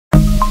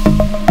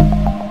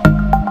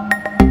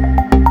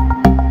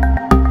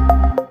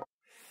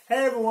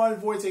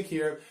everyone, Wojtek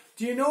here.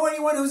 Do you know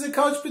anyone who's a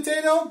couch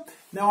potato?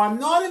 Now, I'm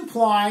not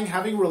implying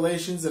having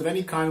relations of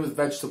any kind with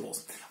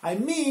vegetables. I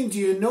mean, do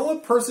you know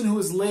a person who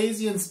is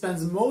lazy and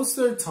spends most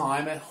of their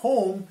time at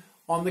home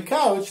on the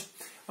couch?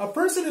 A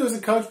person who is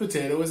a couch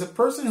potato is a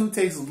person who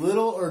takes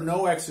little or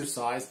no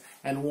exercise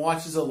and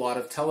watches a lot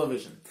of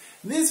television.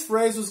 This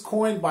phrase was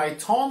coined by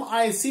Tom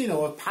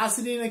Iacino of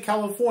Pasadena,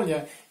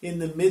 California in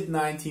the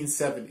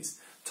mid-1970s.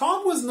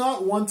 Tom was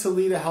not one to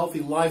lead a healthy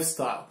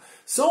lifestyle,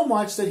 so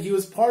much that he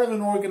was part of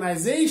an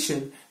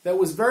organization that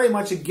was very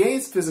much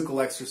against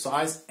physical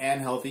exercise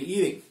and healthy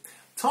eating.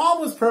 Tom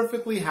was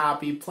perfectly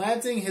happy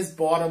planting his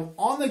bottom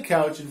on the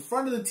couch in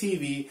front of the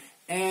TV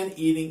and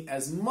eating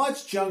as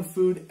much junk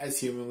food as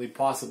humanly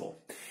possible.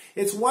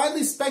 It's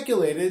widely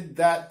speculated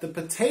that the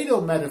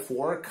potato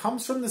metaphor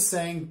comes from the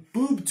saying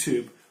boob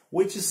tube,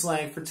 which is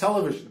slang for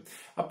television.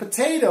 A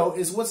potato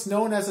is what's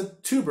known as a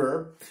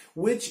tuber,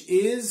 which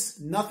is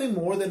nothing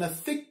more than a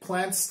thick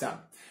plant stem.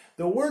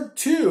 The word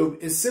tube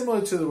is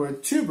similar to the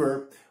word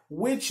tuber,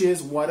 which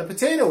is what a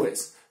potato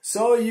is.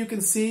 So you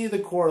can see the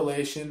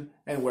correlation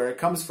and where it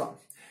comes from.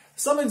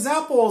 Some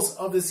examples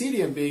of this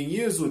idiom being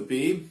used would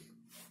be,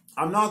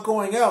 I'm not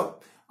going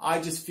out,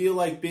 I just feel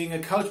like being a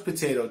couch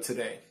potato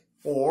today.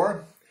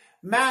 Or,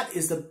 Matt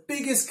is the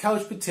biggest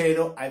couch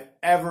potato I've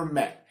ever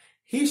met.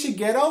 He should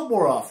get out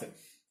more often.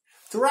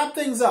 To wrap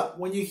things up,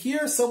 when you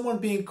hear someone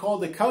being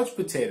called a couch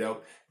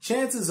potato,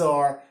 chances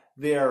are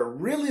they're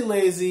really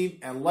lazy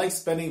and like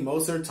spending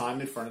most of their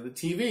time in front of the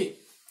TV.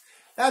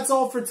 That's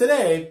all for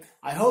today.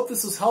 I hope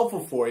this was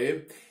helpful for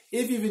you.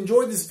 If you've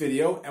enjoyed this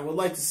video and would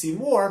like to see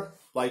more,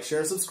 like,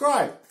 share,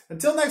 subscribe.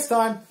 Until next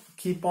time,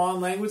 keep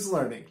on language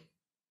learning.